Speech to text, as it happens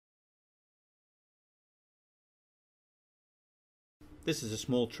This is a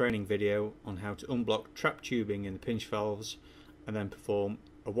small training video on how to unblock trap tubing in the pinch valves and then perform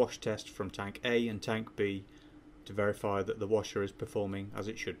a wash test from tank A and tank B to verify that the washer is performing as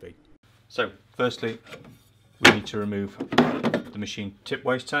it should be. So firstly we need to remove the machine tip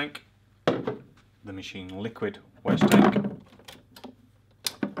waste tank, the machine liquid waste tank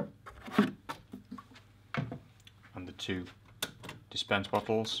and the two dispense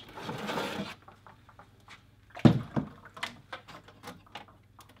bottles.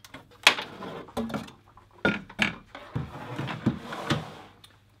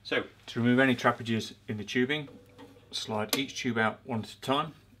 So, to remove any trappages in the tubing, slide each tube out one at a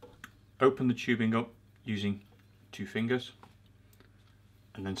time, open the tubing up using 2 fingers,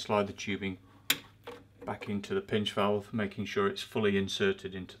 and then slide the tubing back into the pinch valve, making sure it's fully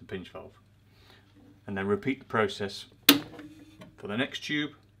inserted into the pinch valve. And then repeat the process for the next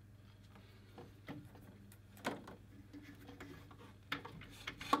tube,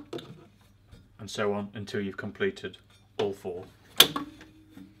 and so on until you've completed all 4.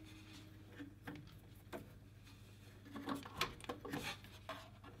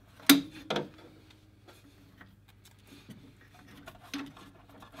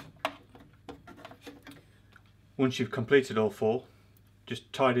 Once you've completed all 4,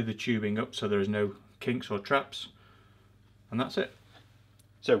 just tidy the tubing up so there is no kinks or traps, and that's it.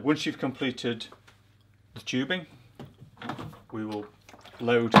 So once you've completed the tubing, we will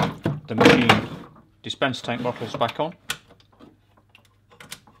load the machine dispense tank bottles back on.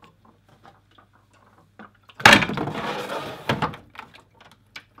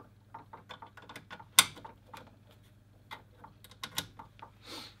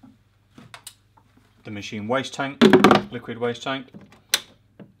 The machine waste tank, liquid waste tank,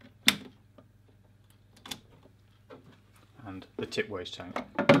 and the tip waste tank.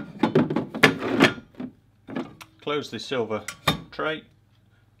 Close the silver tray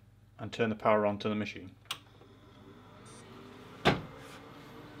and turn the power on to the machine.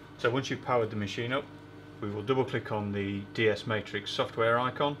 So once you've powered the machine up, we will double click on the DS Matrix software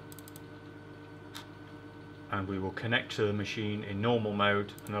icon and we will connect to the machine in normal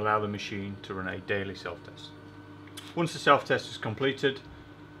mode and allow the machine to run a daily self-test. Once the self-test is completed,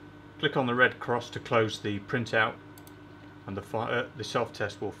 click on the red cross to close the printout and the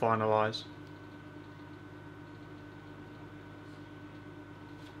self-test will finalise.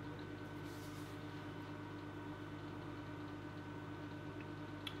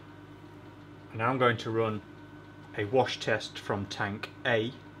 Now I'm going to run a wash test from tank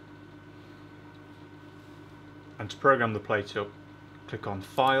A. And to program the plate up, click on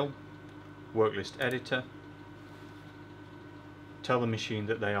File, Worklist Editor, tell the machine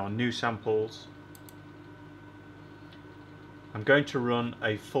that they are new samples. I'm going to run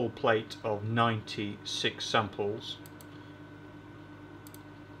a full plate of 96 samples.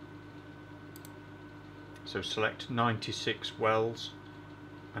 So select 96 wells,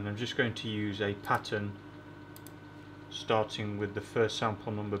 and I'm just going to use a pattern starting with the first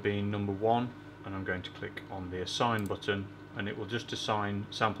sample number being number 1. And I'm going to click on the assign button and it will just assign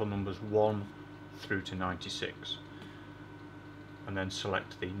sample numbers 1 through to 96 and then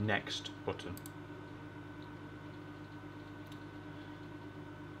select the next button.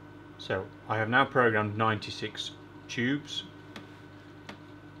 So I have now programmed 96 tubes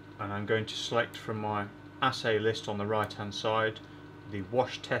and I'm going to select from my assay list on the right hand side the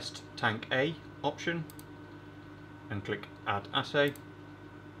wash test tank A option and click add assay.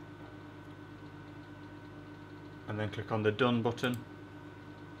 And then click on the Done button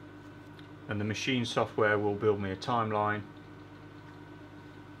and the machine software will build me a timeline.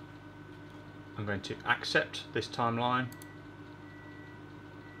 I'm going to accept this timeline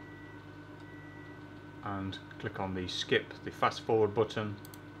and click on the skip, the fast forward button,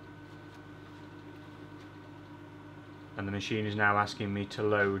 and the machine is now asking me to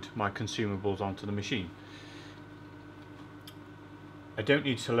load my consumables onto the machine. I don't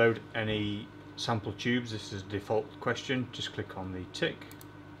need to load any sample tubes, this is a default question, just click on the tick.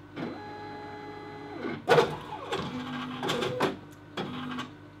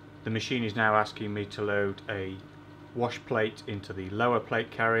 The machine is now asking me to load a wash plate into the lower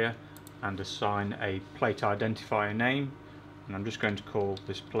plate carrier and assign a plate identifier name, and I'm just going to call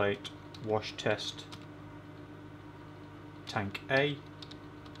this plate wash test tank A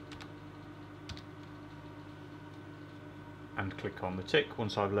and click on the tick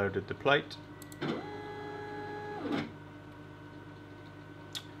once I've loaded the plate.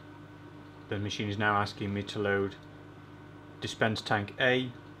 The machine is now asking me to load dispense tank A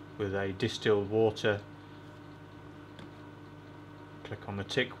with a distilled water. Click on the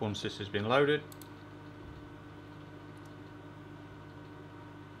tick once this has been loaded.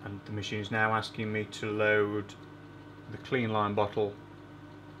 And the machine is now asking me to load the clean line bottle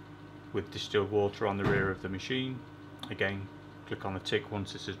with distilled water on the rear of the machine. Again, click on the tick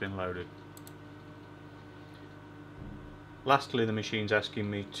once this has been loaded. Lastly, the machine's asking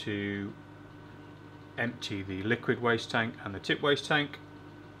me to empty the liquid waste tank and the tip waste tank,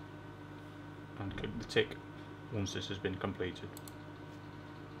 and click the tick once this has been completed.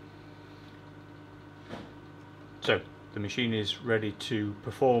 So the machine is ready to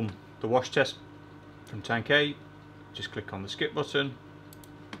perform the wash test from tank A. Just click on the skip button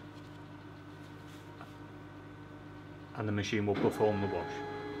and the machine will perform the wash.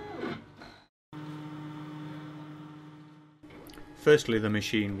 Firstly, the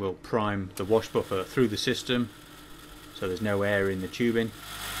machine will prime the wash buffer through the system so there's no air in the tubing.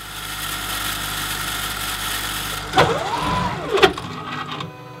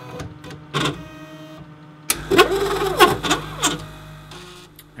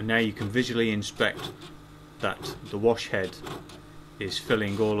 And now you can visually inspect that the wash head is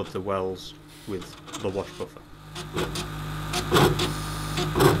filling all of the wells with the wash buffer.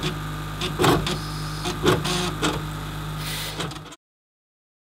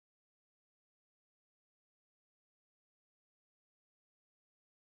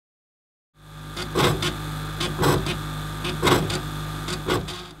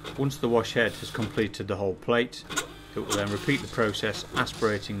 Once the wash head has completed the whole plate, it will then repeat the process,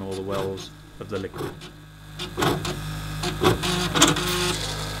 aspirating all the wells of the liquid.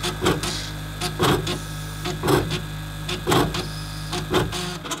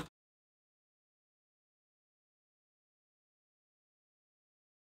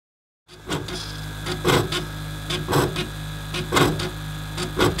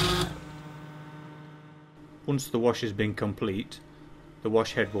 Once the wash has been complete, the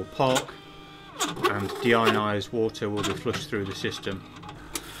wash head will park and deionized water will be flushed through the system,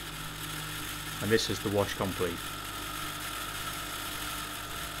 and this is the wash complete.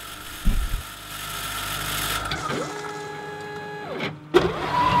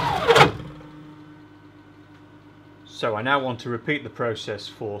 So I now want to repeat the process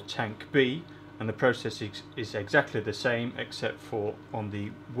for tank B, and the process is exactly the same, except for on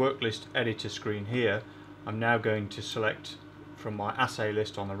the work list editor screen here I'm now going to select from my assay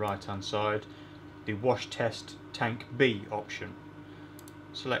list on the right hand side the wash test tank B option.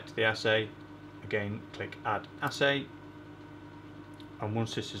 Select the assay, again click add assay, and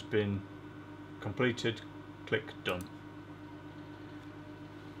once this has been completed, click done.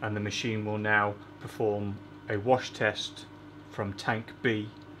 And the machine will now perform a wash test from tank B